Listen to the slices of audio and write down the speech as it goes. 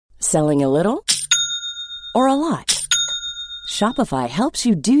Selling a little or a lot? Shopify helps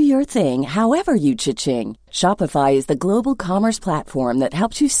you do your thing however you cha-ching. Shopify is the global commerce platform that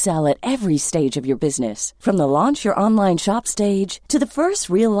helps you sell at every stage of your business. From the launch your online shop stage to the first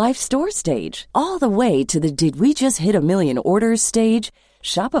real-life store stage, all the way to the did we just hit a million orders stage.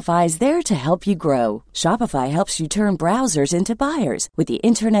 Shopify is there to help you grow. Shopify helps you turn browsers into buyers with the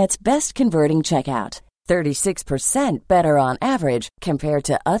internet's best converting checkout. 36% better on average compared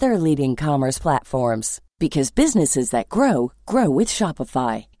to other leading commerce platforms. Because businesses that grow, grow with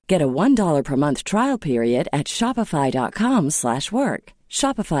Shopify. Get a $1 per month trial period at shopify.com/work.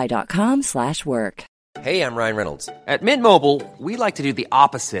 Shopify.com/work. Hey, I'm Ryan Reynolds. At Mint Mobile, we like to do the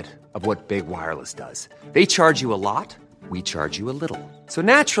opposite of what Big Wireless does. They charge you a lot, we charge you a little. So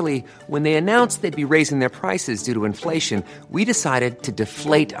naturally, when they announced they'd be raising their prices due to inflation, we decided to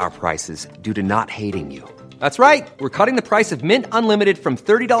deflate our prices due to not hating you. That's right. We're cutting the price of Mint Unlimited from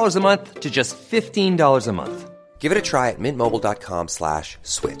 $30 a month to just $15 a month. Give it a try at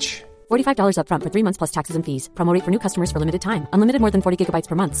mintmobile.com/switch. $45 up front for 3 months plus taxes and fees. Promo rate for new customers for limited time. Unlimited more than 40 gigabytes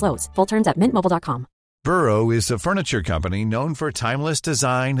per month. Slows full terms at mintmobile.com. Burrow is a furniture company known for timeless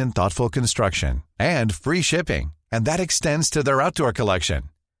design and thoughtful construction and free shipping. And that extends to their outdoor collection.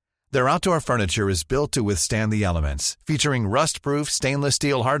 Their outdoor furniture is built to withstand the elements, featuring rust-proof stainless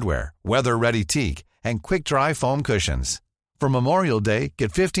steel hardware, weather-ready teak, and quick-dry foam cushions. For Memorial Day,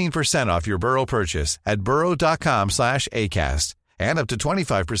 get 15% off your Burrow purchase at burrow.com/ACAST and up to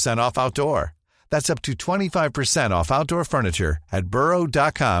 25% off outdoor. That's up to 25% off outdoor furniture at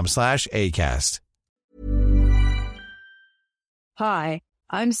burrow.com/ACAST. Hi,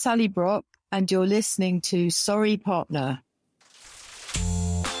 I'm Sally Brock, and you're listening to Sorry Partner.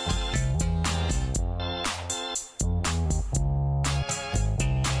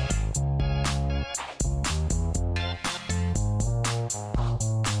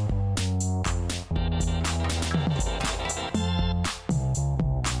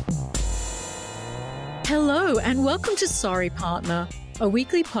 Hello and welcome to Sorry Partner, a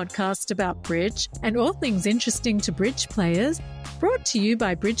weekly podcast about bridge and all things interesting to bridge players, brought to you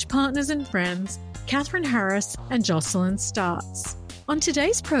by bridge partners and friends, Catherine Harris and Jocelyn Starts. On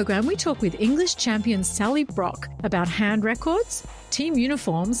today's program, we talk with English champion Sally Brock about hand records, team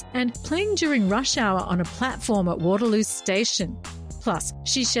uniforms, and playing during rush hour on a platform at Waterloo Station. Plus,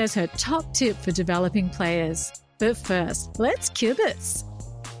 she shares her top tip for developing players. But first, let's kibitz.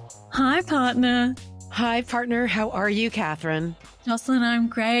 Hi, partner. Hi, partner. How are you, Catherine? Jocelyn, I'm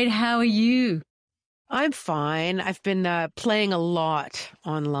great. How are you? I'm fine. I've been playing a lot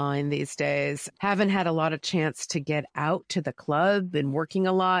online these days. Haven't had a lot of chance to get out to the club, been working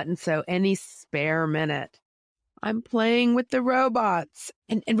a lot. And so any spare minute, I'm playing with the robots.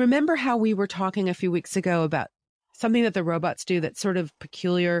 And remember how we were talking a few weeks ago about something that the robots do that's sort of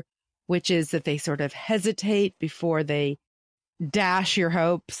peculiar, which is that they sort of hesitate before they dash your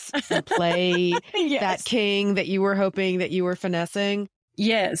hopes and play Yes. that king that you were hoping that you were finessing.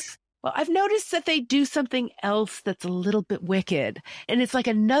 Yes. Well, I've noticed that they do something else that's a little bit wicked, and it's like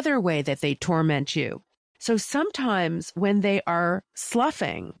another way that they torment you. So sometimes when they are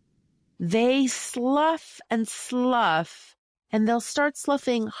sloughing, they slough, and they'll start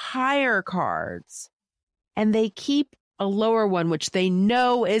sloughing higher cards, and they keep a lower one, which they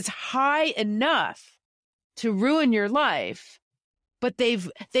know is high enough to ruin your life. But they've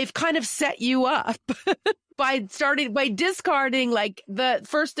kind of set you up by discarding, like, the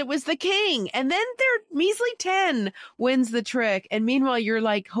first it was the king, and then their measly 10 wins the trick. And meanwhile, you're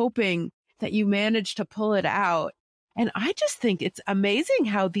like hoping that you manage to pull it out. And I just think it's amazing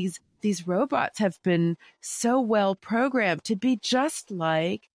how these robots have been so well programmed to be just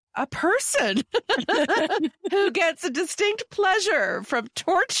like a person who gets a distinct pleasure from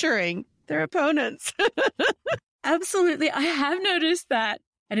torturing their opponents. Absolutely. I have noticed that.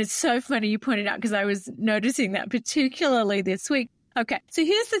 And it's so funny you pointed out, because I was noticing that particularly this week. Okay. So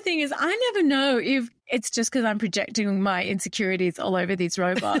here's the thing is, I never know if it's just because I'm projecting my insecurities all over these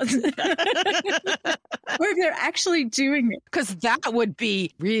robots or if they're actually doing it. Because that would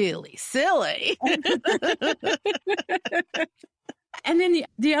be really silly. And then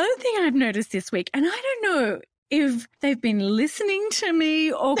the other thing I've noticed this week, and I don't know if they've been listening to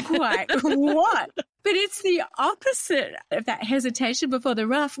me or quite what, but it's the opposite of that hesitation before the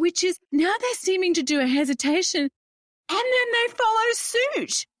rough, which is now they're seeming to do a hesitation and then they follow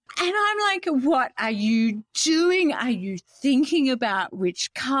suit. And I'm like, what are you doing? Are you thinking about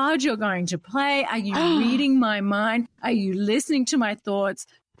which card you're going to play? Are you reading my mind? Are you listening to my thoughts?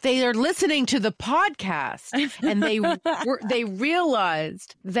 They are listening to the podcast, and they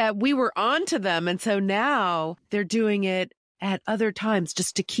realized that we were onto them. And so now they're doing it at other times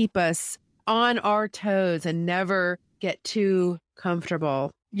just to keep us on our toes and never get too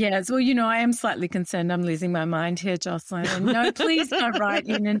comfortable. Yes. Well, I am slightly concerned I'm losing my mind here, Jocelyn. And no, please don't write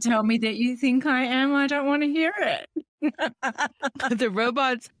in and tell me that you think I am. I don't want to hear it. The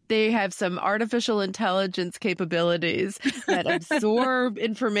robots, they have some artificial intelligence capabilities that absorb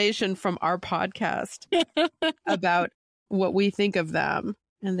information from our podcast about what we think of them,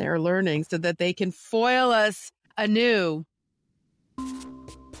 and they're learning so that they can foil us anew.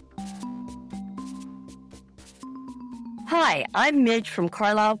 Hi, I'm Midge from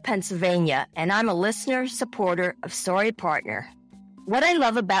Carlisle, Pennsylvania, and I'm a listener, supporter of Sorry Partner. What I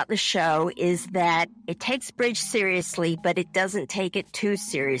love about the show is that it takes bridge seriously, but it doesn't take it too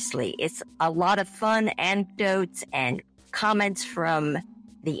seriously. It's a lot of fun anecdotes and comments from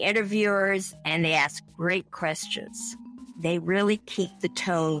the interviewers, and they ask great questions. They really keep the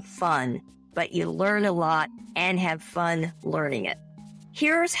tone fun, but you learn a lot and have fun learning it.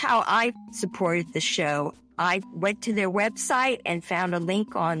 Here's how I supported the show. I went to their website and found a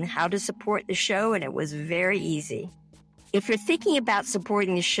link on how to support the show, and it was very easy. If you're thinking about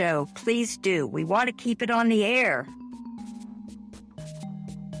supporting the show, please do. We want to keep it on the air.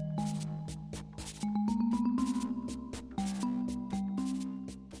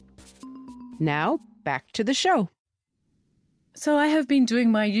 Now, back to the show. So I have been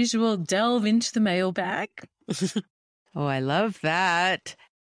doing my usual delve into the mailbag. Oh, I love that.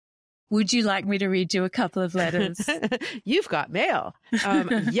 Would you like me to read you a couple of letters? You've got mail.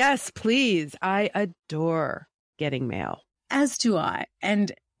 Yes, please. I adore getting mail. As do I.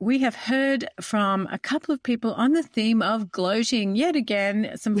 And we have heard from a couple of people on the theme of gloating. Yet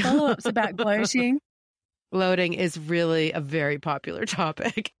again, some follow-ups about gloating. Gloating is really a very popular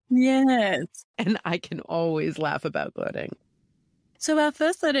topic. Yes. And I can always laugh about gloating. So our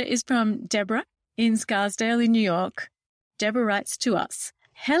first letter is from Deborah in Scarsdale in New York. Deborah writes to us,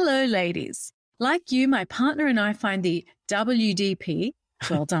 "Hello, ladies. Like you, my partner and I find the WDP,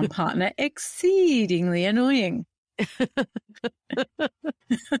 well done partner, exceedingly annoying."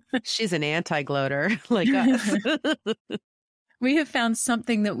 She's an anti-gloater like us. We have found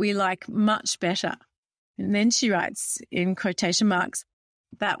something that we like much better. And then she writes in quotation marks,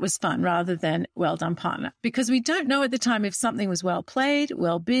 "That was fun," rather than "well done, partner," because we don't know at the time if something was well played,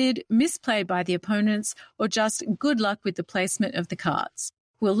 well bid, misplayed by the opponents, or just good luck with the placement of the cards.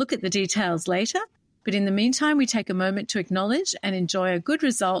 We'll look at the details later, but in the meantime, we take a moment to acknowledge and enjoy a good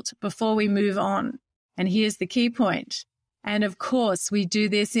result before we move on. And here's the key point. And of course, we do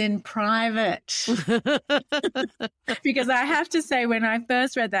this in private. Because I have to say, when I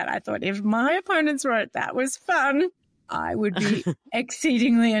first read that, I thought if my opponents wrote "that was fun," I would be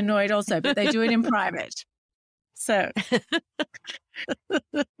exceedingly annoyed also, but they do it in private. So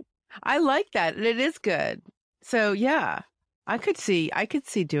I like that. And it is good. So yeah, I could see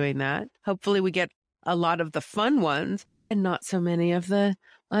doing that. Hopefully we get a lot of the fun ones and not so many of the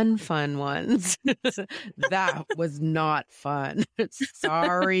unfun ones. That was not fun.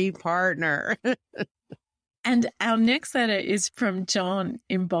 Sorry, partner. And our next letter is from John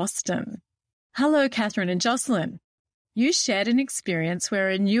in Boston. "Hello, Catherine and Jocelyn. You shared an experience where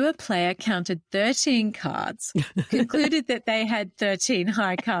a newer player counted 13 cards, concluded that they had 13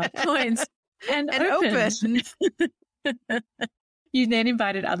 high card points, and opened. You then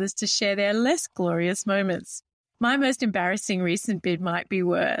invited others to share their less glorious moments. My most embarrassing recent bid might be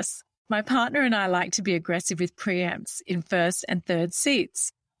worse. My partner and I like to be aggressive with preempts in first and third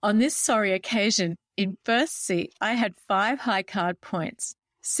seats. On this sorry occasion, in first seat, I had 5 high card points,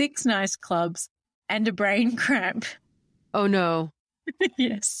 6 nice clubs, and a brain cramp." Oh, no.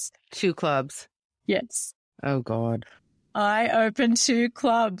 Yes. 2 clubs. Yes. Oh, God. I opened 2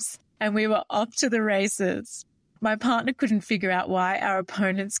 clubs and we were off to the races. My partner couldn't figure out why our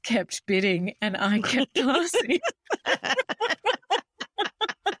opponents kept bidding and I kept passing.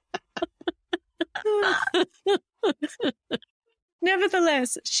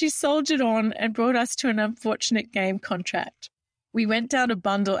 Nevertheless, she soldiered on and brought us to an unfortunate game contract. We went down a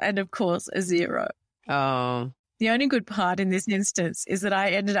bundle and, of course, a 0. Oh. The only good part in this instance is that I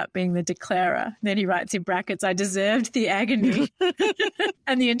ended up being the declarer. Then he writes in brackets, "I deserved the agony."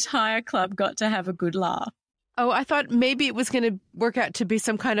 And the entire club got to have a good laugh. Oh, I thought maybe it was going to work out to be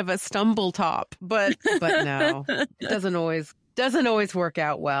some kind of a stumble top, but no, it doesn't always work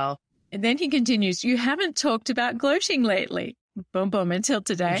out well. And then he continues, "You haven't talked about gloating lately." Boom, boom, until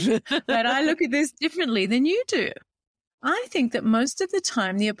today. But I look at this differently than you do. I think that most of the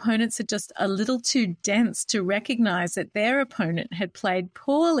time the opponents are just a little too dense to recognize that their opponent had played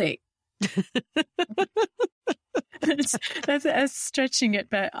poorly. That's stretching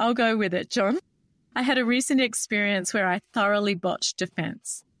it, but I'll go with it, John. I had a recent experience where I thoroughly botched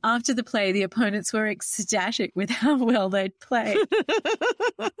defense. After the play, the opponents were ecstatic with how well they'd played.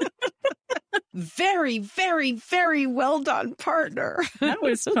 Very, very, very well done, partner. That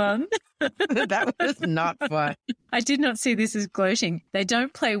was fun. That was not fun. I did not see this as gloating. They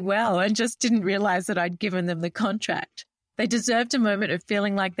don't play well and just didn't realize that I'd given them the contract. They deserved a moment of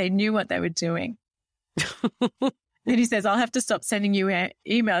feeling like they knew what they were doing. Then he says, I'll have to stop sending you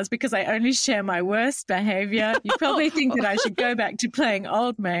emails because I only share my worst behavior. You probably think that I should go back to playing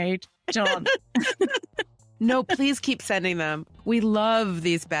old maid, John. No, please keep sending them. We love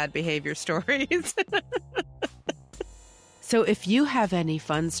these bad behavior stories. So if you have any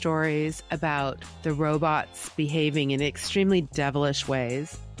fun stories about the robots behaving in extremely devilish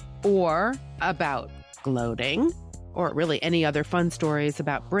ways, or about gloating, or really any other fun stories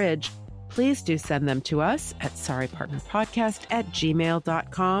about bridge, please do send them to us at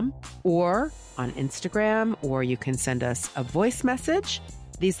sorrypartnerpodcast@gmail.com or on Instagram, or you can send us a voice message.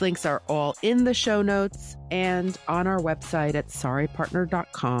 These links are all in the show notes and on our website at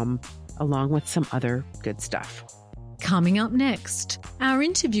sorrypartner.com, along with some other good stuff. Coming up next, our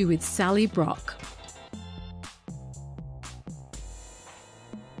interview with Sally Brock.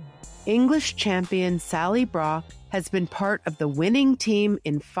 English champion Sally Brock has been part of the winning team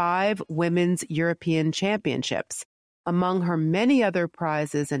in 5 women's European championships. Among her many other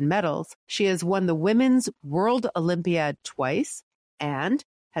prizes and medals, she has won the Women's World Olympiad twice and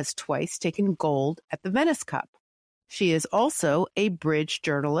has twice taken gold at the Venice Cup. She is also a bridge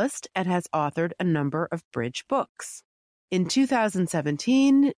journalist and has authored a number of bridge books. In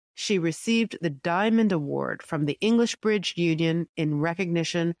 2017, she received the Diamond Award from the English Bridge Union in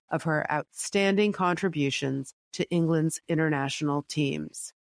recognition of her outstanding contributions to England's international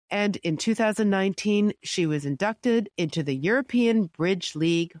teams. And in 2019, she was inducted into the European Bridge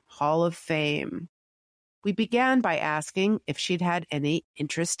League Hall of Fame. We began by asking if she'd had any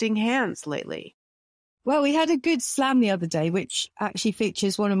interesting hands lately. Well, we had a good slam the other day, which actually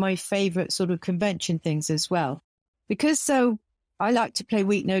features one of my favorite sort of convention things as well. Because I like to play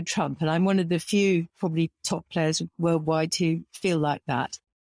weak no trump, and I'm one of the few probably top players worldwide who feel like that.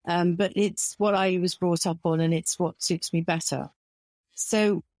 But it's what I was brought up on, and it's what suits me better.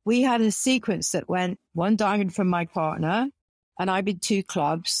 So we had a sequence that went 1 diamond from my partner, and I bid 2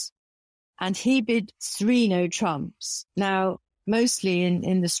 clubs, and he bid 3 no trumps. Now, mostly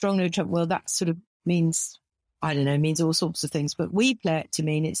in the strong no trump world, that sort of means, means all sorts of things, but we play it to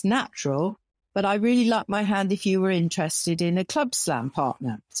mean it's natural. But I really like my hand if you were interested in a club slam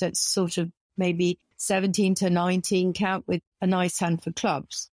partner. So it's sort of maybe 17 to 19 count with a nice hand for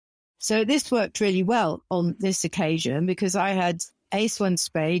clubs. So this worked really well on this occasion because I had ace 1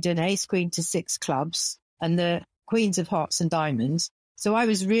 spade and ace queen to 6 clubs and the queens of hearts and diamonds. So I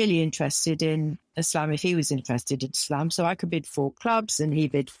was really interested in a slam if he was interested in slam. So I could bid 4 clubs and he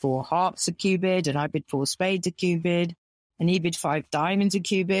bid 4 hearts a cue bid, and I bid 4 spades a cue bid, and he bid 5 diamonds a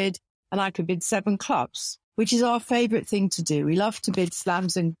cue bid, and I could bid 7 clubs, which is our favourite thing to do. We love to bid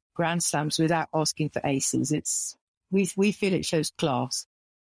slams and grand slams without asking for aces. We feel it shows class.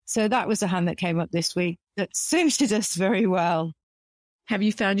 So that was a hand that came up this week that suited us very well. Have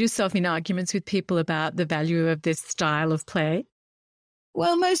you found yourself in arguments with people about the value of this style of play?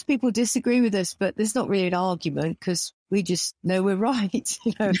 Well, most people disagree with us, but there's not really an argument because we just know we're right.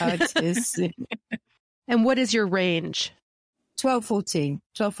 You know how it is. And what is your range?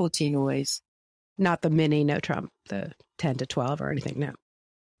 12-14 always. Not the mini no trump, the 10 to 12 or anything, no.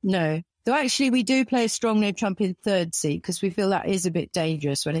 No. Though actually we do play a strong no trump in third seat because we feel that is a bit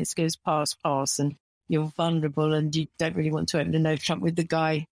dangerous when it goes pass and you're vulnerable and you don't really want to open a no trump with the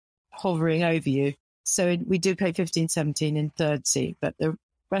guy hovering over you. So we do play 15-17 in third seat, but the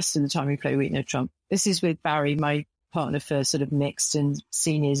rest of the time we play weak no trump. This is with Barry, my partner for sort of mixed and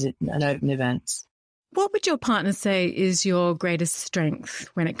seniors and open events. What would your partner say is your greatest strength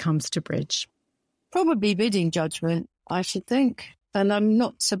when it comes to bridge? Probably bidding judgment, I should think. And I'm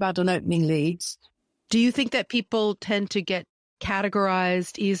not so bad on opening leads. Do you think that people tend to get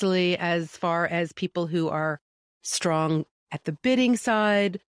categorized easily as far as people who are strong at the bidding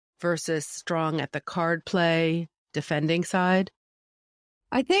side versus strong at the card play, defending side?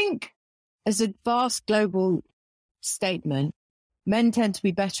 I think as a vast global statement, men tend to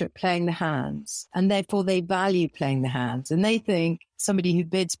be better at playing the hands, and therefore they value playing the hands. And they think somebody who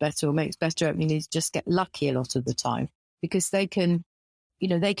bids better or makes better opening leads just get lucky a lot of the time because they can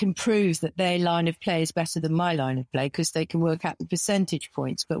prove that their line of play is better than my line of play because they can work out the percentage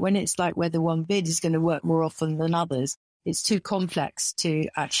points. But when it's like whether one bid is going to work more often than others, it's too complex to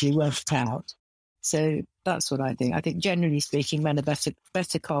actually work it out. So that's what I think. I think generally speaking, men are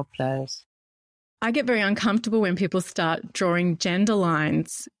better card players. I get very uncomfortable when people start drawing gender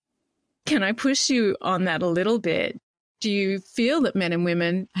lines. Can I push you on that a little bit? Do you feel that men and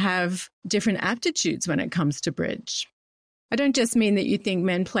women have different aptitudes when it comes to bridge? I don't just mean that you think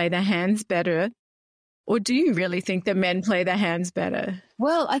men play their hands better, or do you really think that men play their hands better?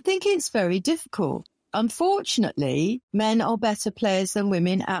 Well, I think it's very difficult. Unfortunately, men are better players than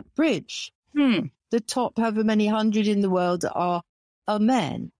women at bridge. The top however many hundred in the world are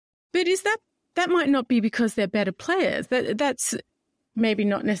men. But that might not be because they're better players. That's maybe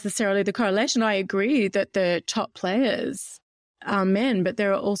not necessarily the correlation. I agree that the top players are men, but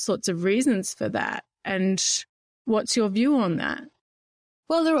there are all sorts of reasons for that. And what's your view on that?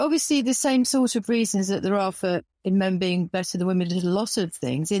 Well, there are obviously the same sort of reasons that there are for in men being better than women at a lot of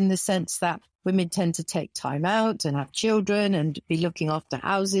things, in the sense that women tend to take time out and have children and be looking after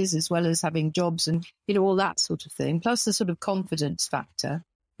houses as well as having jobs and, all that sort of thing, plus the sort of confidence factor.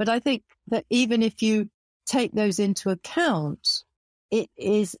 But I think that even if you take those into account, it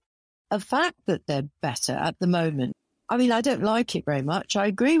is a fact that they're better at the moment. I mean, I don't like it very much. I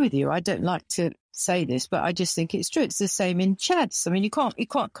agree with you. I don't like to say this, but I just think it's true. It's the same in chess. I mean, you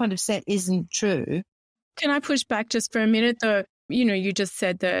can't kind of say it isn't true. Can I push back just for a minute, though? You just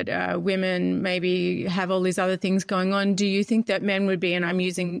said that women maybe have all these other things going on. Do you think that men would be, and I'm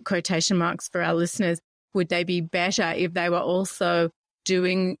using quotation marks for our listeners, would they be better if they were also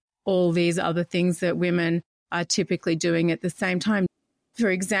doing all these other things that women are typically doing at the same time? For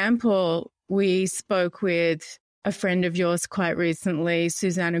example, we spoke with a friend of yours quite recently,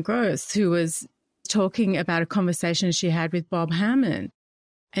 Susanna Gross, who was talking about a conversation she had with Bob Hammond.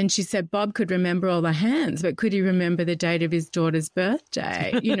 And she said Bob could remember all the hands, but could he remember the date of his daughter's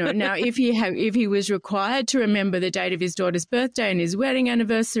birthday? Now if he was required to remember the date of his daughter's birthday and his wedding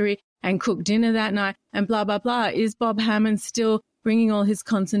anniversary and cook dinner that night and blah, blah, blah, is Bob Hammond still bringing all his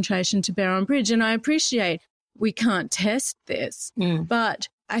concentration to bear on bridge? And I appreciate we can't test this, but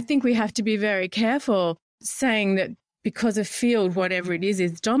I think we have to be very careful saying that because a field, whatever it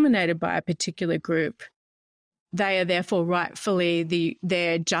is dominated by a particular group, they are therefore rightfully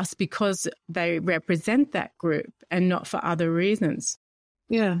there just because they represent that group and not for other reasons.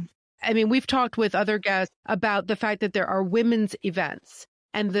 Yeah. I mean, we've talked with other guests about the fact that there are women's events,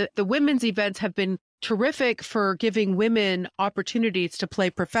 and the women's events have been terrific for giving women opportunities to play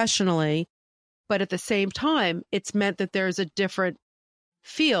professionally. But at the same time, it's meant that there's a different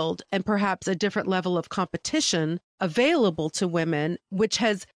field and perhaps a different level of competition available to women, which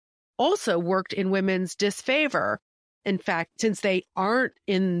has also worked in women's disfavor. In fact, since they aren't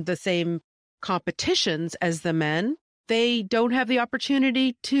in the same competitions as the men, they don't have the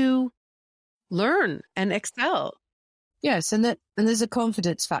opportunity to learn and excel. Yes, and there's a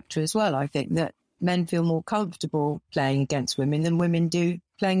confidence factor as well. I think that men feel more comfortable playing against women than women do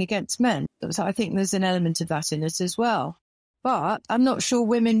playing against men. So I think there's an element of that in it as well. But I'm not sure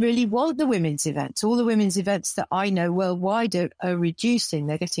women really want the women's events. All the women's events that I know worldwide are reducing.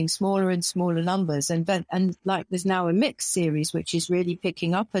 They're getting smaller and smaller numbers. And like there's now a mixed series, which is really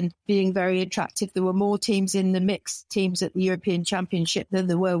picking up and being very attractive. There were more teams in the mixed teams at the European Championship than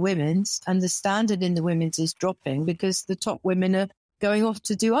there were women's. And the standard in the women's is dropping because the top women are going off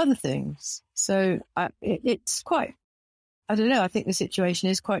to do other things. So it's quite, I don't know, I think the situation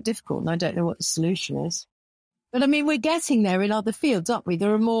is quite difficult and I don't know what the solution is. But I mean, we're getting there in other fields, aren't we?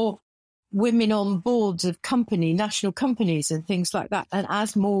 There are more women on boards of national companies and things like that. And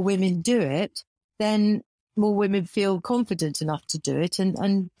as more women do it, then more women feel confident enough to do it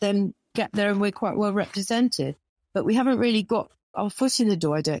and then get there and we're quite well represented. But we haven't really got our foot in the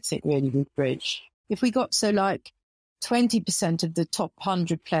door, I don't think, really, with bridge. If we got 20% of the top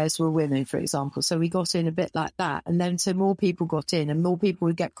 100 players were women, for example. So we got in a bit like that. And then so more people got in and more people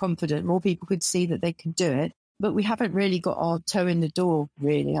would get confident, more people could see that they could do it. But we haven't really got our toe in the door,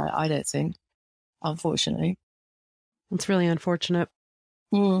 really, I don't think, unfortunately. It's really unfortunate.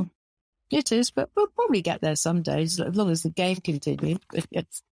 It is, but we'll probably get there some days, as long as the game continues.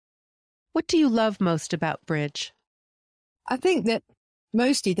 What do you love most about bridge? I think that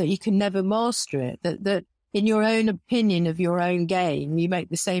mostly that you can never master it, that in your own opinion of your own game, you make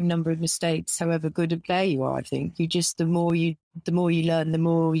the same number of mistakes, however good a player you are, I think. The more you learn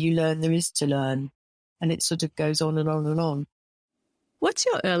there is to learn. And it sort of goes on and on and on. What's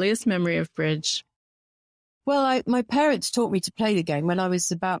your earliest memory of bridge? Well, my parents taught me to play the game when I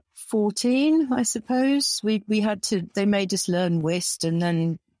was about 14, I suppose. They made us learn whist and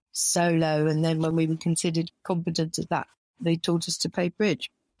then solo. And then when we were considered competent at that, they taught us to play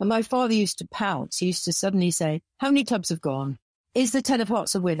bridge. And my father used to pounce. He used to suddenly say, how many clubs have gone? Is the 10 of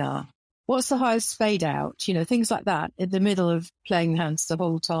hearts a winner? What's the highest fade out? Things like that in the middle of playing hands the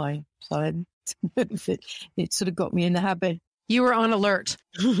whole time. So it sort of got me in the habit. You were on alert.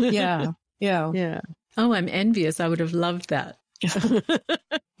 Yeah. Oh, I'm envious. I would have loved that.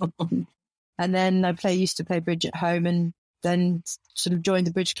 And then used to play bridge at home, and then sort of joined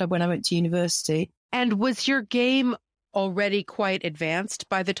the bridge club when I went to university. And was your game already quite advanced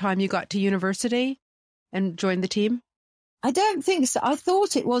by the time you got to university and joined the team? I don't think so. I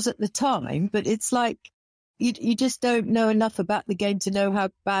thought it was at the time, but it's like you just don't know enough about the game to know how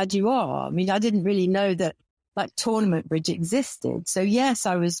bad you are. I mean, I didn't really know that like tournament bridge existed. So yes,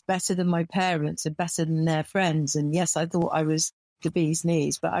 I was better than my parents and better than their friends. And yes, I thought I was the bee's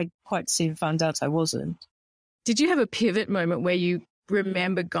knees, but I quite soon found out I wasn't. Did you have a pivot moment where you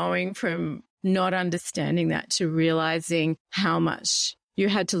remember going from not understanding that to realizing how much you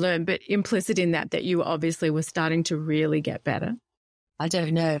had to learn, but implicit in that you obviously were starting to really get better? I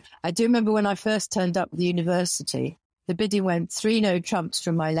don't know. I do remember when I first turned up at the university, the bidding went 3 no trumps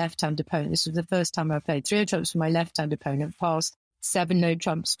from my left-hand opponent. This was the first time I played. 3 no trumps from my left-hand opponent, past 7 no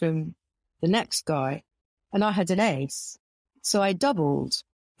trumps from the next guy. And I had an ace. So I doubled,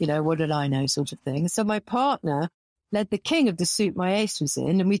 what did I know sort of thing. So my partner led the king of the suit my ace was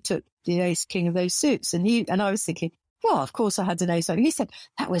in, and we took the ace king of those suits. And I was thinking, well, of course I had an ace. And he said,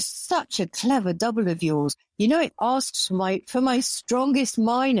 that was such a clever double of yours. It asked for my strongest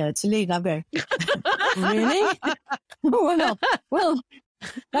minor to lead. And I'm going, really? well,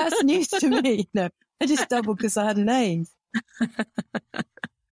 that's news to me. No, I just doubled because I had an ace.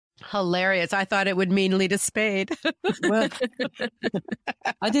 Hilarious. I thought it would mean lead a spade. Well,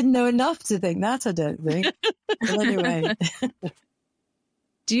 I didn't know enough to think that, I don't think. But anyway.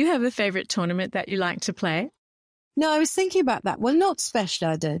 Do you have a favorite tournament that you like to play? No, I was thinking about that. Well, not special,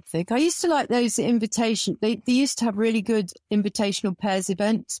 I don't think. I used to like those invitation. They used to have really good invitational pairs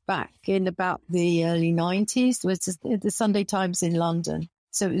events back in about the early 90s. There was the Sunday Times in London.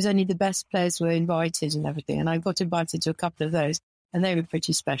 So it was only the best players were invited and everything. And I got invited to a couple of those. And they were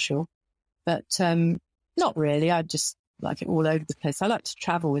pretty special, but not really. I just like it all over the place. I like to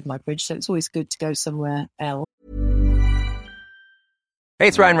travel with my bridge, so it's always good to go somewhere else. Hey,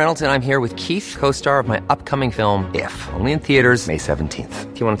 it's Ryan Reynolds, and I'm here with Keith, co-star of my upcoming film, If, only in theaters May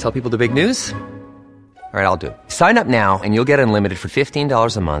 17th. Do you want to tell people the big news? All right, I'll do it. Sign up now and you'll get unlimited for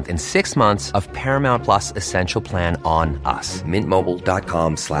 $15 a month and 6 months of Paramount Plus Essential Plan on us.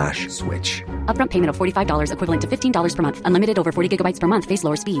 MintMobile.com/switch. Upfront payment of $45 equivalent to $15 per month. Unlimited over 40 gigabytes per month. Face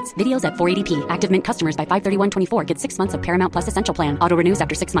lower speeds. Videos at 480p. Active Mint customers by 531.24 get 6 months of Paramount Plus Essential Plan. Auto renews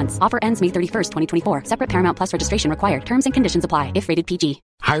after 6 months. Offer ends May 31st, 2024. Separate Paramount Plus registration required. Terms and conditions apply if rated PG.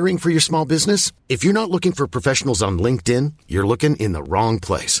 Hiring for your small business? If you're not looking for professionals on LinkedIn, you're looking in the wrong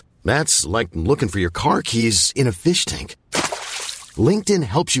place. That's like looking for your car keys in a fish tank. LinkedIn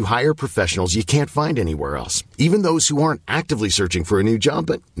helps you hire professionals you can't find anywhere else, even those who aren't actively searching for a new job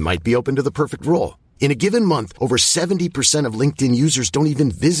but might be open to the perfect role. In a given month, over 70% of LinkedIn users don't even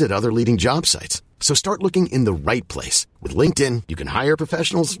visit other leading job sites. So start looking in the right place. With LinkedIn, you can hire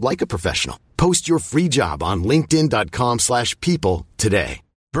professionals like a professional. Post your free job on linkedin.com/people today.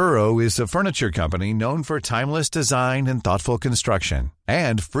 Burrow is a furniture company known for timeless design and thoughtful construction,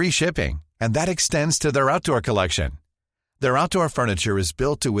 and free shipping, and that extends to their outdoor collection. Their outdoor furniture is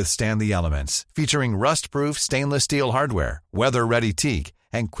built to withstand the elements, featuring rust-proof stainless steel hardware, weather-ready teak,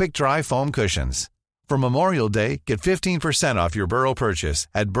 and quick-dry foam cushions. For Memorial Day, get 15% off your Burrow purchase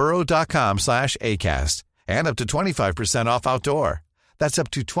at burrow.com/ACAST, and up to 25% off outdoor. That's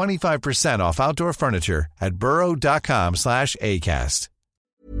up to 25% off outdoor furniture at burrow.com/ACAST.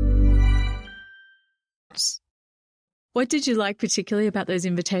 What did you like particularly about those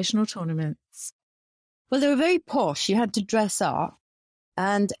invitational tournaments? Well, they were very posh. You had to dress up,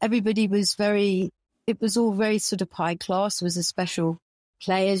 and everybody was it was all very sort of high class. There was a special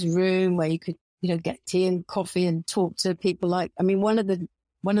players' room where you could, get tea and coffee and talk to people. One of the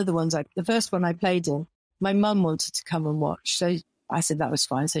ones, the first one I played in, my mum wanted to come and watch. So I said that was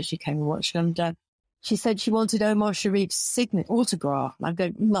fine. So she came and watched, and she said she wanted Omar Sharif's autograph. And I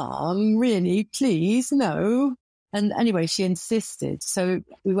go, Mum, really, please, no. And anyway, she insisted. So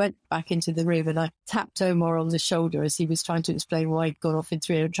we went back into the room and I tapped Omar on the shoulder as he was trying to explain why he'd gone off in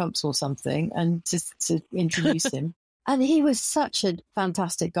 300 trumps or something, and just to introduce him. And he was such a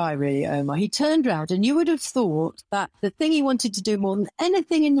fantastic guy, really, Omar. He turned around and you would have thought that the thing he wanted to do more than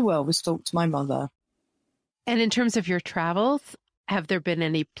anything in the world was talk to my mother. And in terms of your travels, have there been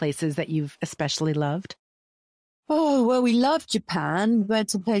any places that you've especially loved? Oh, well, we loved Japan. We went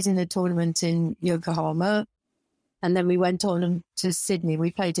to play in a tournament in Yokohama. And then we went on to Sydney.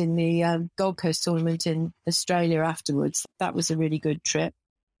 We played in the Gold Coast tournament in Australia afterwards. That was a really good trip.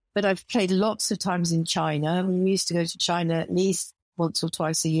 But I've played lots of times in China. We used to go to China at least once or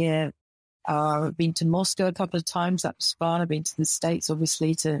twice a year I've been to Moscow a couple of times. That was fun. I've been to the States,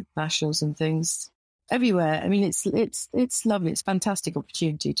 obviously, to nationals and things. Everywhere. I mean, it's lovely. It's a fantastic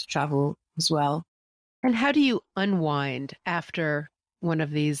opportunity to travel as well. And how do you unwind after one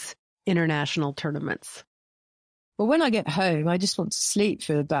of these international tournaments? Well, when I get home, I just want to sleep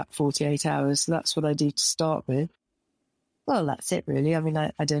for about 48 hours. So that's what I do to start with. Well, that's it, really. I mean,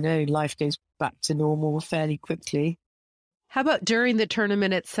 I don't know. Life goes back to normal fairly quickly. How about during the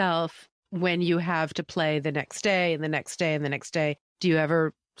tournament itself, when you have to play the next day and the next day and the next day? Do you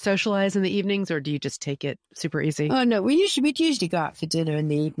ever socialize in the evenings, or do you just take it super easy? Oh, no. We'd usually go out for dinner in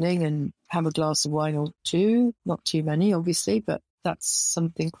the evening and have a glass of wine or two. Not too many, obviously, but that's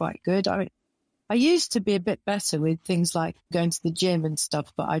something quite good. I used to be a bit better with things like going to the gym and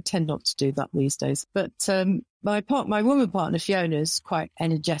stuff, but I tend not to do that these days. But my woman partner, Fiona, is quite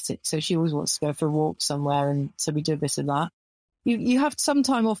energetic, so she always wants to go for a walk somewhere, and so we do a bit of that. You have some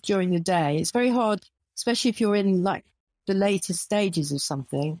time off during the day. It's very hard, especially if you're in like the later stages of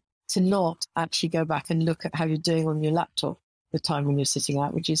something, to not actually go back and look at how you're doing on your laptop the time when you're sitting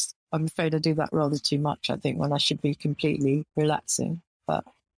out, which is, I'm afraid I do that rather too much, I think, when I should be completely relaxing. But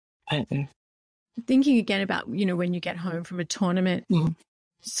I don't know. Thinking again about, when you get home from a tournament. Mm.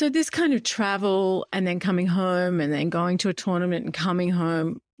 So this kind of travel and then coming home and then going to a tournament and coming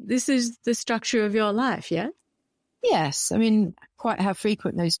home, this is the structure of your life, yeah? Yes. I mean, quite how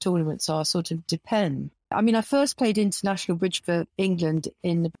frequent those tournaments are sort of depend. I mean, I first played international bridge for England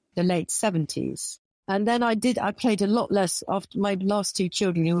in the late 70s. And then I played a lot less after my last two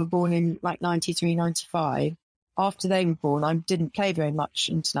children, who were born in like 93, 95. After they were born, I didn't play very much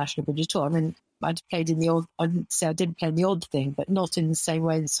international bridge at all. I mean, I'd played in the odd, I didn't say I didn't play in the odd thing, but not in the same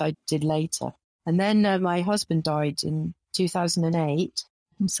way as I did later. And then my husband died in 2008.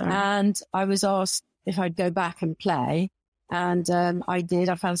 I'm sorry. And I was asked if I'd go back and play. And I did.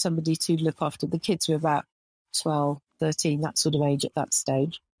 I found somebody to look after. The kids were about 12, 13, that sort of age at that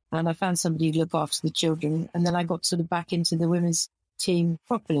stage. And I found somebody to look after the children. And then I got sort of back into the women's team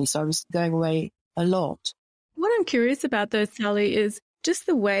properly. So I was going away a lot. What I'm curious about, though, Sally, is just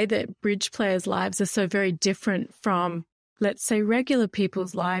the way that bridge players' lives are so very different from, let's say, regular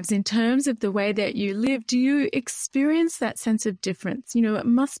people's lives in terms of the way that you live. Do you experience that sense of difference? It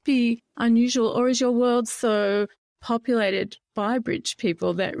must be unusual, or is your world so populated by bridge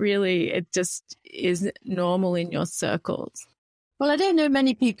people that really it just is normal in your circles? Well, I don't know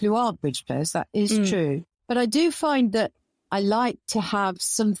many people who are bridge players. That is true. But I do find that I like to have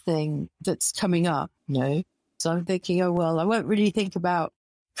something that's coming up, So I'm thinking, oh, well, I won't really think about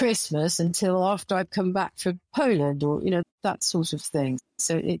Christmas until after I've come back from Poland or, that sort of thing.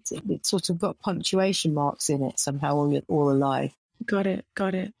 So it's sort of got punctuation marks in it somehow all alive. Got it.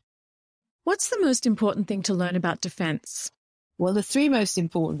 What's the most important thing to learn about defense? Well, the three most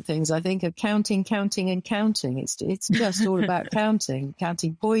important things, I think, are counting, and counting. It's just all about counting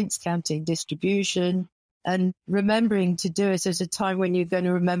points, counting distribution, and remembering to do it at a time when you're going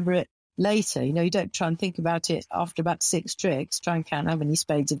to remember it later. You don't try and think about it after about 6 tricks, try and count how many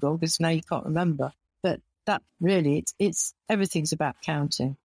spades you've got, because now you can't remember. But that really, it's everything's about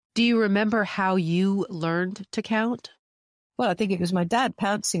counting. Do you remember how you learned to count? Well, I think it was my dad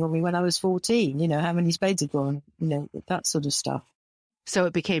pouncing on me when I was 14, how many spades had gone, that sort of stuff. So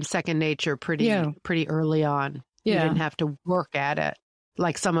it became second nature pretty early on. Yeah. You didn't have to work at it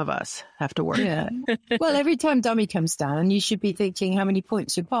like some of us have to work. Yeah. Well, every time dummy comes down, you should be thinking how many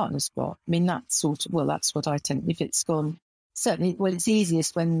points your partner's got. I mean, that's what I tend, if it's gone, certainly, it's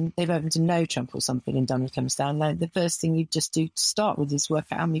easiest when they've opened a no trump or something and dummy comes down. Like, the first thing you just do to start with is work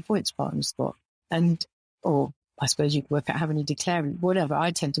out how many points partner's got. Or I suppose you can work out how many declaring, whatever. I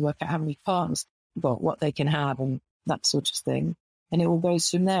tend to work out how many partners got, what they can have and that sort of thing. And it all goes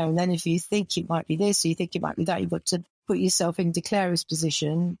from there. And then if you think it might be this or you think it might be that, you've got to put yourself in declarer's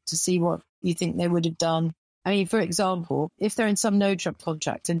position to see what you think they would have done. I mean, for example, if they're in some no trump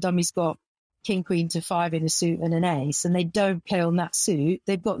contract and dummy's got king, queen to 5 in a suit and an ace, and they don't play on that suit,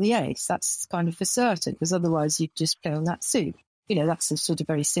 they've got the ace. That's kind of for certain, because otherwise you'd just play on that suit. That's a sort of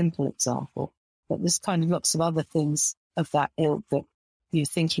very simple example. But there's kind of lots of other things of that ilk that you're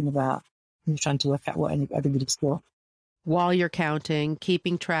thinking about and you're trying to work out what everybody's got. While you're counting,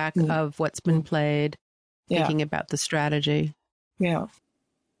 keeping track of what's been played, thinking about the strategy. Yeah.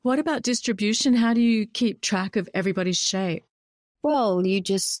 What about distribution? How do you keep track of everybody's shape? Well, you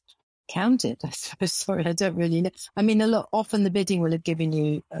just count it, I suppose. Sorry, I don't really know. I mean, often the bidding will have given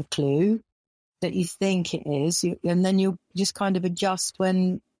you a clue that you think it is, and then you'll just kind of adjust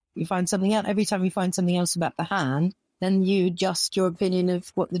when you find something out. Every time you find something else about the hand, then you adjust your opinion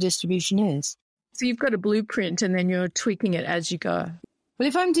of what the distribution is. So you've got a blueprint and then you're tweaking it as you go. Well,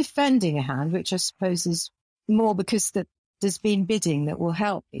 if I'm defending a hand, which I suppose is more because there's been bidding that will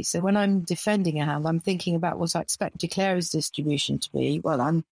help me. So when I'm defending a hand, I'm thinking about what I expect declarer's distribution to be.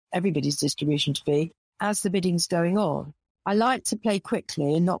 Well, everybody's distribution to be as the bidding's going on. I like to play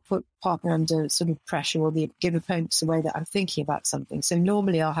quickly and not put partner under sort of pressure or give opponents the way that I'm thinking about something. So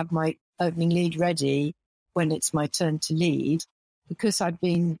normally I'll have my opening lead ready when it's my turn to lead because I've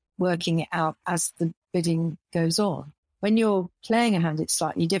been working it out as the bidding goes on. When you're playing a hand, it's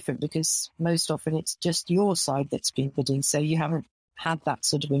slightly different because most often it's just your side that's been bidding. So you haven't had that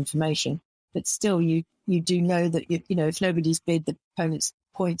sort of information. But still, you do know that, if nobody's bid, the opponent's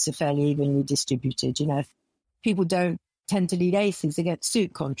points are fairly evenly distributed. If people don't tend to lead aces, they get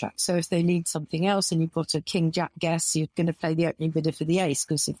suit contracts. So if they lead something else and you've got a king, jack guess, you're going to play the opening bidder for the ace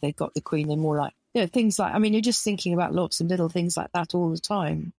because if they've got the queen, they're more like, things like, you're just thinking about lots of little things like that all the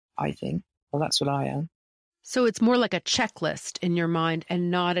time, I think. Well, that's what I am. So it's more like a checklist in your mind and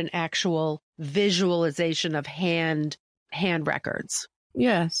not an actual visualization of hand records.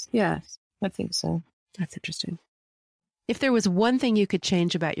 Yes, I think so. That's interesting. If there was one thing you could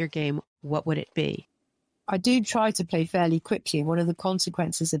change about your game, what would it be? I do try to play fairly quickly. One of the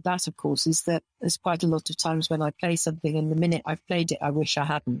consequences of that, of course, is that there's quite a lot of times when I play something and the minute I've played it, I wish I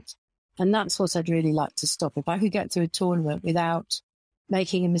hadn't. And that's what I'd really like to stop. If I could get to a tournament without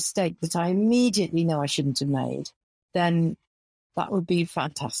making a mistake that I immediately know I shouldn't have made, then that would be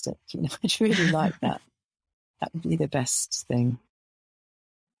fantastic. I'd really like that. That would be the best thing.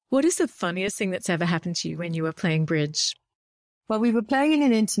 What is the funniest thing that's ever happened to you when you were playing bridge? Well, we were playing in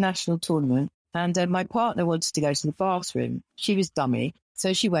an international tournament and my partner wanted to go to the bathroom. She was dummy.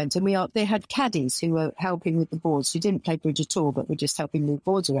 So she went and they had caddies who were helping with the boards. Who didn't play bridge at all, but were just helping move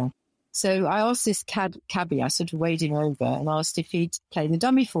boards around. So I asked this cabbie, I sort of waded over and asked if he'd play the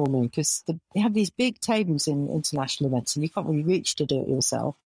dummy for me because they have these big tables in international events and you can't really reach to do it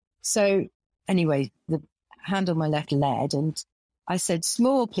yourself. So anyway, the hand on my left led and I said,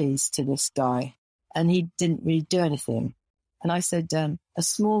 small please to this guy. And he didn't really do anything. And I said, a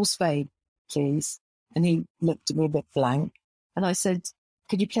small spade, please. And he looked at me a bit blank. And I said,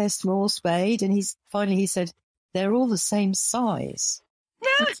 could you play a small spade? And he said, they're all the same size.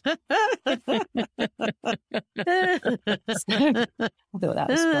 So, I thought that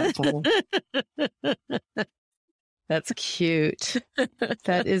was quite funny. That's cute.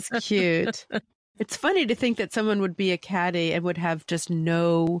 That is cute. It's funny to think that someone would be a caddy and would have just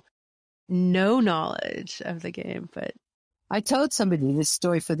no knowledge of the game. But I told somebody this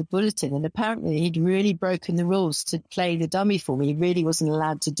story for the bulletin, and apparently he'd really broken the rules to play the dummy for me. He really wasn't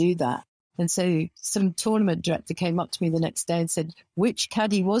allowed to do that. And so some tournament director came up to me the next day and said, which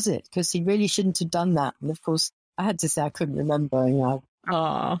caddy was it? Because he really shouldn't have done that. And of course, I had to say I couldn't remember.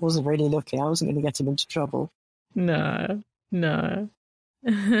 I wasn't really looking. I wasn't going to get him into trouble. No.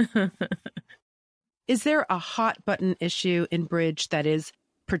 Is there a hot button issue in bridge that is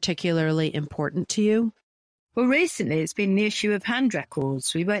particularly important to you? Well, recently it's been the issue of hand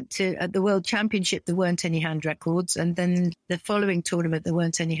records. We went at the World Championship, there weren't any hand records. And then the following tournament, there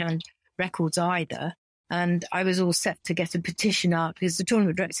weren't any hand records either. And I was all set to get a petition out because the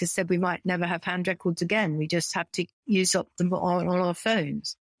tournament director said we might never have hand records again. We just have to use up them on our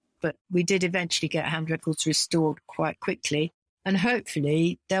phones. But we did eventually get hand records restored quite quickly. And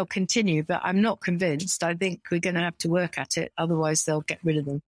hopefully they'll continue. But I'm not convinced. I think we're going to have to work at it. Otherwise, they'll get rid of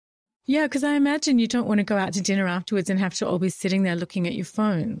them. Yeah, because I imagine you don't want to go out to dinner afterwards and have to all be sitting there looking at your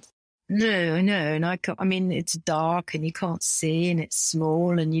phones. No, I know. And it's dark and you can't see and it's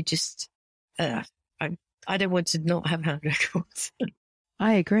small and you just, I don't want to not have hand records.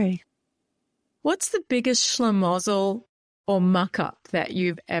 I agree. What's the biggest schlemozzle or muck-up that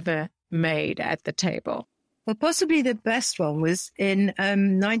you've ever made at the table? Well, possibly the best one was in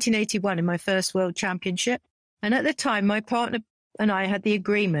 1981 in my first World Championship. And at the time, my partner and I had the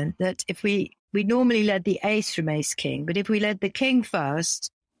agreement that if we normally led the ace from ace-king, but if we led the king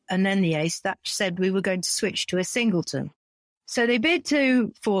first and then the ace, that said we were going to switch to a singleton. So they bid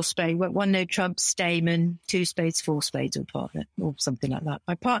to four spade, one no trump, Stayman, two spades, four spades or partner, or something like that.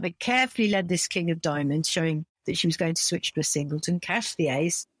 My partner carefully led this king of diamonds, showing that she was going to switch to a singleton, cashed the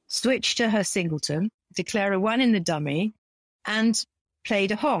ace, switched to her singleton, declare a one in the dummy, and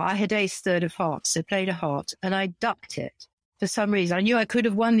played a heart. I had ace third of hearts, so played a heart, and I ducked it. For some reason, I knew I could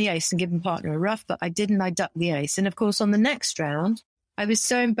have won the ace and given partner a rough, but I didn't. I ducked the ace. And of course, on the next round, I was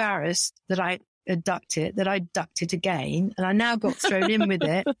so embarrassed that I had ducked it, that I ducked it again. And I now got thrown in with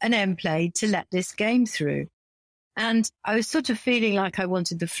it and then played to let this game through. And I was sort of feeling like I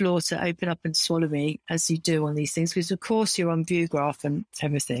wanted the floor to open up and swallow me, as you do on these things, because of course you're on view graph and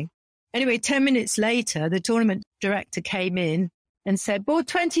everything. Anyway, 10 minutes later, the tournament director came in and said, board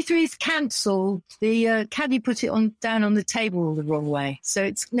 23 is cancelled. The caddy put it down on the table the wrong way. So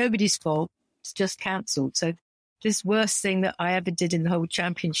it's nobody's fault. It's just cancelled. So this worst thing that I ever did in the whole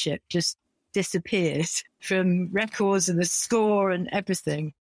championship just disappeared from records and the score and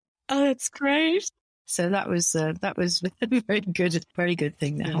everything. Oh, that's great. So that was a very good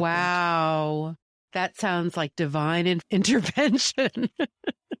thing. That Wow. That sounds like divine intervention.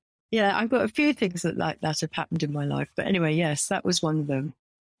 Yeah, I've got a few things like that have happened in my life. But anyway, yes, that was one of them.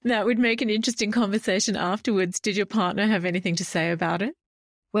 That would make an interesting conversation afterwards. Did your partner have anything to say about it?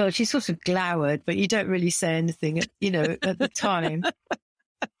 Well, she sort of glowered, but you don't really say anything, at the time.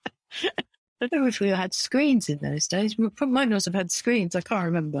 I don't know if we had screens in those days. We might not have had screens. I can't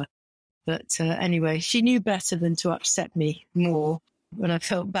remember. But anyway, she knew better than to upset me more when I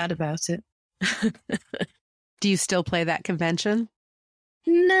felt bad about it. Do you still play that convention?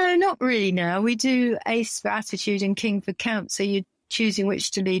 No, not really now. We do ace for attitude and king for count. So you're choosing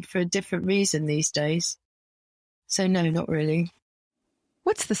which to lead for a different reason these days. So no, not really.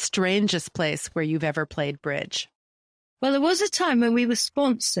 What's the strangest place where you've ever played bridge? Well, there was a time when we were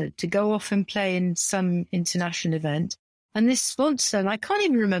sponsored to go off and play in some international event. And this sponsor, and I can't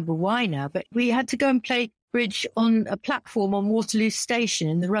even remember why now, but we had to go and play bridge on a platform on Waterloo Station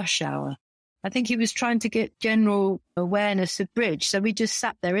in the rush hour. I think he was trying to get general awareness of bridge. So we just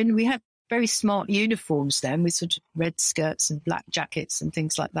sat there and we had very smart uniforms then with sort of red skirts and black jackets and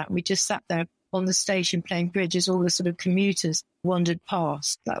things like that. We just sat there on the station playing bridge as all the sort of commuters wandered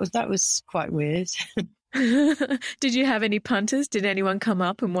past. That was quite weird. Did you have any punters? Did anyone come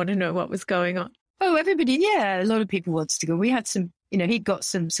up and want to know what was going on? Oh, everybody. Yeah, a lot of people wanted to go. We had some, he'd got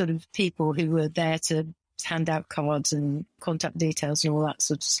some sort of people who were there to hand out cards and contact details and all that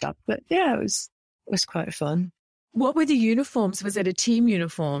sort of stuff. But yeah, it was quite fun. What were the uniforms? Was it a team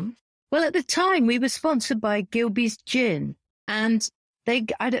uniform? Well, at the time we were sponsored by Gilbey's Gin, and I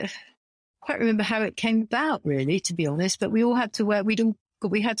don't quite remember how it came about really, to be honest, but we all had to wear,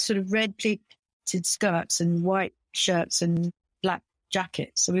 we had sort of red pleated skirts and white shirts and black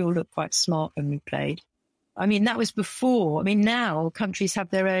jackets. So we all looked quite smart when we played. I mean, that was before. I mean, now countries have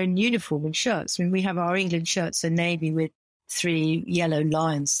their own uniform and shirts. I mean, we have our England shirts and navy with 3 yellow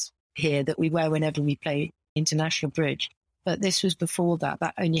lions here that we wear whenever we play international bridge. But this was before that.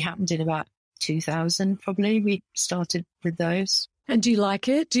 That only happened in about 2000, probably. We started with those. And do you like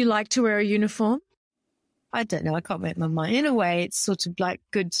it? Do you like to wear a uniform? I don't know. I can't make my mind. In a way, it's sort of like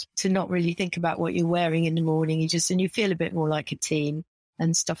good to not really think about what you're wearing in the morning. And you feel a bit more like a team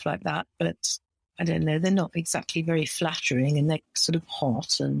and stuff like that. But I don't know. They're not exactly very flattering and they're sort of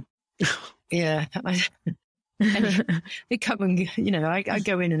hot and yeah. They come and, I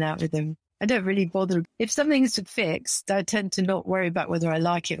go in and out with them. I don't really bother. If something's fixed, I tend to not worry about whether I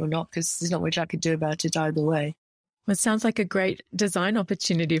like it or not because there's not much I could do about it either way. Well, it sounds like a great design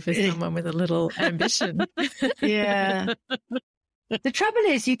opportunity for someone with a little ambition. Yeah. The trouble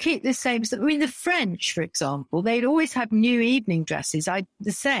is you keep the same. I mean, the French, for example, they'd always have new evening dresses,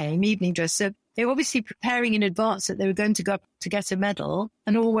 the same evening dress. So they were obviously preparing in advance that they were going to go up to get a medal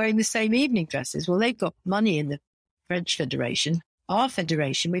and all wearing the same evening dresses. Well, they've got money in the French Federation. Our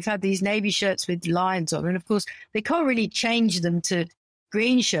federation, we've had these navy shirts with lions on. And of course, they can't really change them to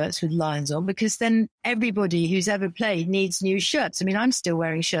green shirts with lions on because then everybody who's ever played needs new shirts. I mean, I'm still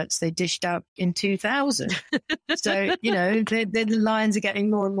wearing shirts they dished out in 2000. So, the lions are getting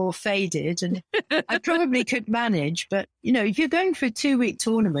more and more faded and I probably could manage. But, if you're going for a 2-week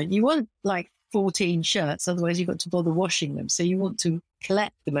tournament, you want like 14 shirts. Otherwise, you've got to bother washing them. So you want to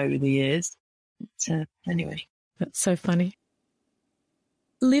collect them over the years. But, anyway. That's so funny.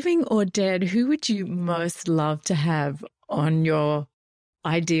 Living or dead, who would you most love to have on your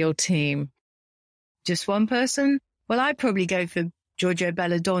ideal team? Just one person? Well, I'd probably go for Giorgio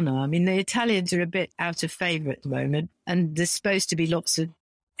Belladonna. I mean, the Italians are a bit out of favour at the moment, and there's supposed to be lots of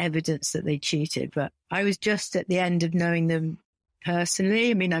evidence that they cheated, but I was just at the end of knowing them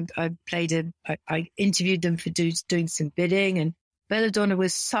personally. I mean, I interviewed them for doing some bidding, and Belladonna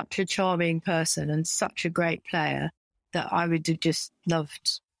was such a charming person and such a great player that I would have just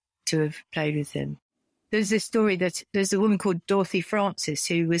loved to have played with him. There's this story that there's a woman called Dorothy Francis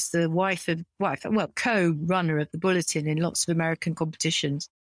who was the co-runner of the Bulletin in lots of American competitions.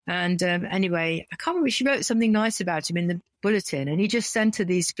 And anyway, I can't remember, she wrote something nice about him in the Bulletin and he just sent her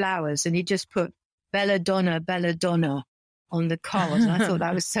these flowers and he just put Belladonna on the card. And I thought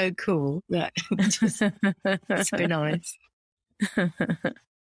that was so cool. That's so nice.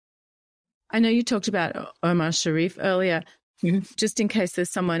 I know you talked about Omar Sharif earlier, just in case there's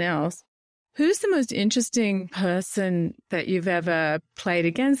someone else. Who's the most interesting person that you've ever played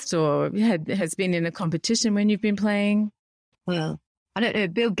against or has been in a competition when you've been playing? Well, I don't know.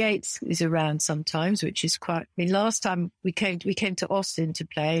 Bill Gates is around sometimes, which is quite. I mean, last time we came to Austin to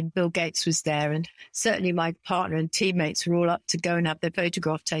play, and Bill Gates was there, and certainly my partner and teammates were all up to go and have their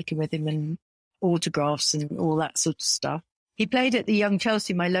photograph taken with him and autographs and all that sort of stuff. He played at the Young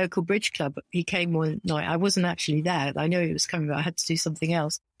Chelsea, my local bridge club. He came one night. I wasn't actually there. I know he was coming, but I had to do something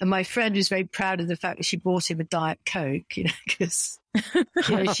else. And my friend was very proud of the fact that she bought him a Diet Coke, because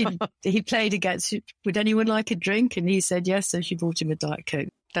he played against, would anyone like a drink? And he said yes, so she bought him a Diet Coke.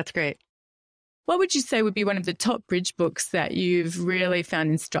 That's great. What would you say would be one of the top bridge books that you've really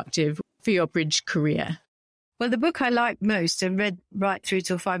found instructive for your bridge career? Well, the book I liked most and read right through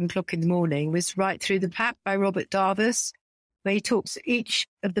till 5 o'clock in the morning was Right Through the Pack by Robert Darvis, where he talks, each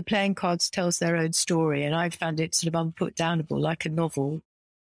of the playing cards tells their own story. And I found it sort of unputdownable, like a novel.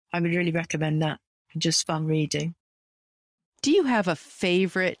 I would really recommend that. Just fun reading. Do you have a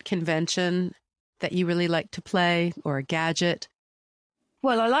favorite convention that you really like to play, or a gadget?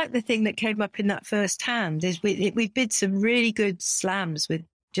 Well, I like the thing that came up in that first hand is we bid some really good slams with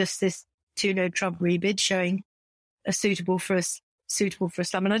just this 2-No Trump rebid showing a suitable for a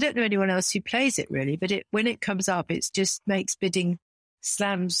slam. And I don't know anyone else who plays it really, but when it comes up, it just makes bidding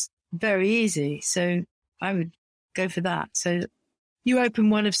slams very easy. So I would go for that. So you open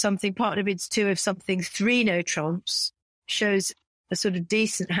one of something, partner bids 2 of something, 3 no trumps, shows a sort of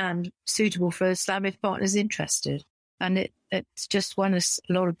decent hand suitable for a slam if partner's interested. And it's just won us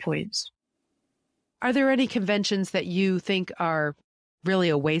a lot of points. Are there any conventions that you think are really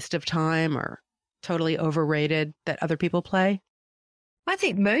a waste of time or totally overrated that other people play? I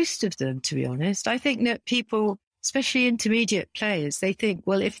think most of them, to be honest. I think that people, especially intermediate players, they think,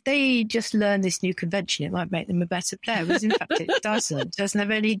 well, if they just learn this new convention, it might make them a better player. Whereas in fact, it doesn't. It doesn't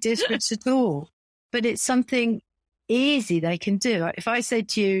have any difference at all. But it's something easy they can do. If I said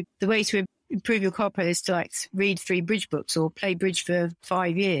to you, the way to improve your card play is to read 3 bridge books or play bridge for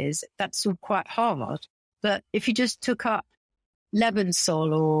 5 years, that's all quite hard. But if you just took up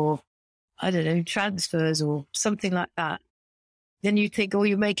Lebensol or, I don't know, transfers or something like that, then you think, oh,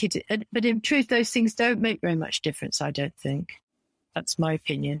 you make it. But in truth, those things don't make very much difference, I don't think. That's my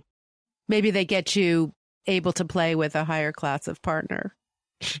opinion. Maybe they get you able to play with a higher class of partner.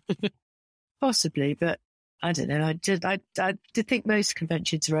 Possibly, but I don't know. I think most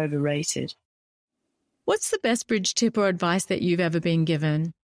conventions are overrated. What's the best bridge tip or advice that you've ever been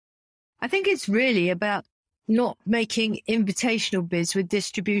given? I think it's really about not making invitational bids with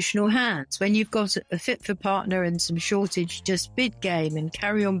distributional hands. When you've got a fit for partner and some shortage, just bid game and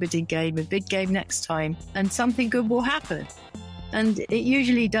carry on bidding game and bid game next time, and something good will happen. And it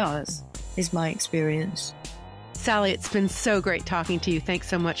usually does, is my experience. Sally, it's been so great talking to you. Thanks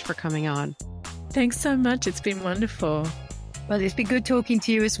so much for coming on. Thanks so much. It's been wonderful. Well, it's been good talking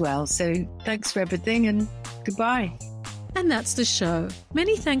to you as well. So thanks for everything and goodbye. And that's the show.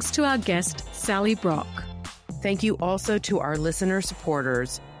 Many thanks to our guest, Sally Brock. Thank you also to our listener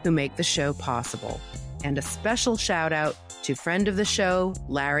supporters who make the show possible. And a special shout out to friend of the show,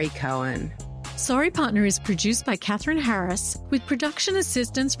 Larry Cohen. Sorry Partner is produced by Catherine Harris with production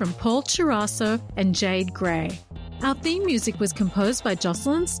assistance from Paul Chirasso and Jade Gray. Our theme music was composed by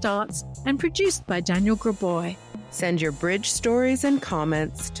Jocelyn Startz and produced by Daniel Graboy. Send your bridge stories and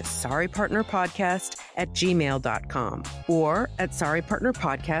comments to sorrypartnerpodcast@gmail.com or at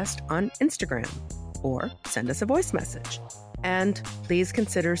sorrypartnerpodcast on Instagram, or send us a voice message. And please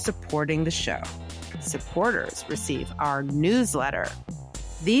consider supporting the show. Supporters receive our newsletter.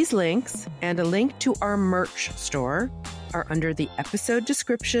 These links and a link to our merch store are under the episode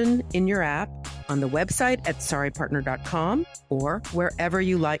description in your app, on the website at sorrypartner.com, or wherever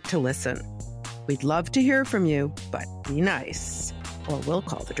you like to listen. We'd love to hear from you, but be nice, or we'll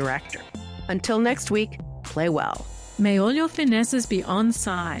call the director. Until next week, play well. May all your finesses be on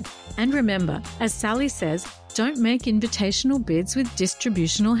side. And remember, as Sally says, don't make invitational bids with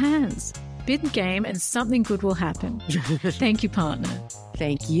distributional hands. Bid game and something good will happen. Thank you, partner.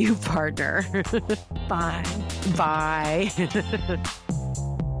 Thank you, partner. Bye. Bye.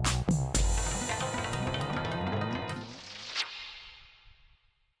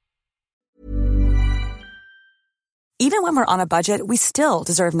 Even when we're on a budget, we still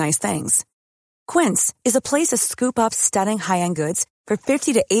deserve nice things. Quince is a place to scoop up stunning high-end goods for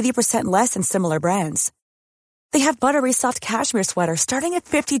 50 to 80% less than similar brands. They have buttery soft cashmere sweaters starting at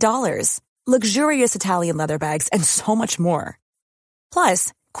 $50, luxurious Italian leather bags, and so much more.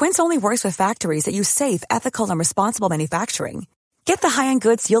 Plus, Quince only works with factories that use safe, ethical, and responsible manufacturing. Get the high-end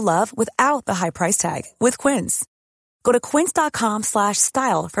goods you'll love without the high price tag with Quince. Go to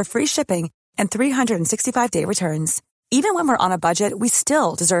quince.com/style for free shipping and 365-day returns. Even when we're on a budget, we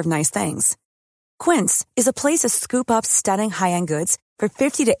still deserve nice things. Quince is a place to scoop up stunning high-end goods for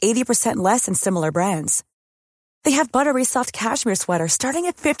 50 to 80% less than similar brands. They have buttery soft cashmere sweaters starting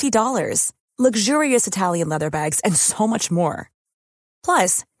at $50, luxurious Italian leather bags, and so much more.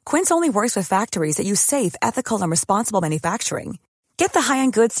 Plus, Quince only works with factories that use safe, ethical, and responsible manufacturing. Get the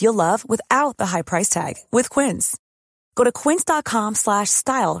high-end goods you'll love without the high price tag with Quince. Go to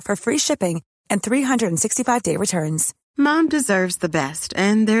quince.com/style for free shipping and 365-day returns. Mom deserves the best,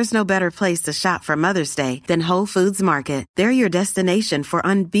 and there's no better place to shop for Mother's Day than Whole Foods Market. They're your destination for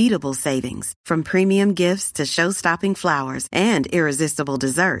unbeatable savings, from premium gifts to show-stopping flowers and irresistible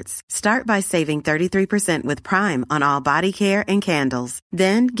desserts. Start by saving 33% with Prime on all body care and candles.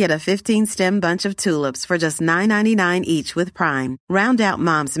 Then get a 15-stem bunch of tulips for just $9.99 each with Prime. Round out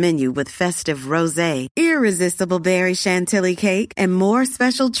Mom's menu with festive rosé, irresistible berry chantilly cake, and more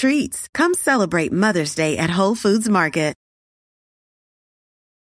special treats. Come celebrate Mother's Day at Whole Foods Market.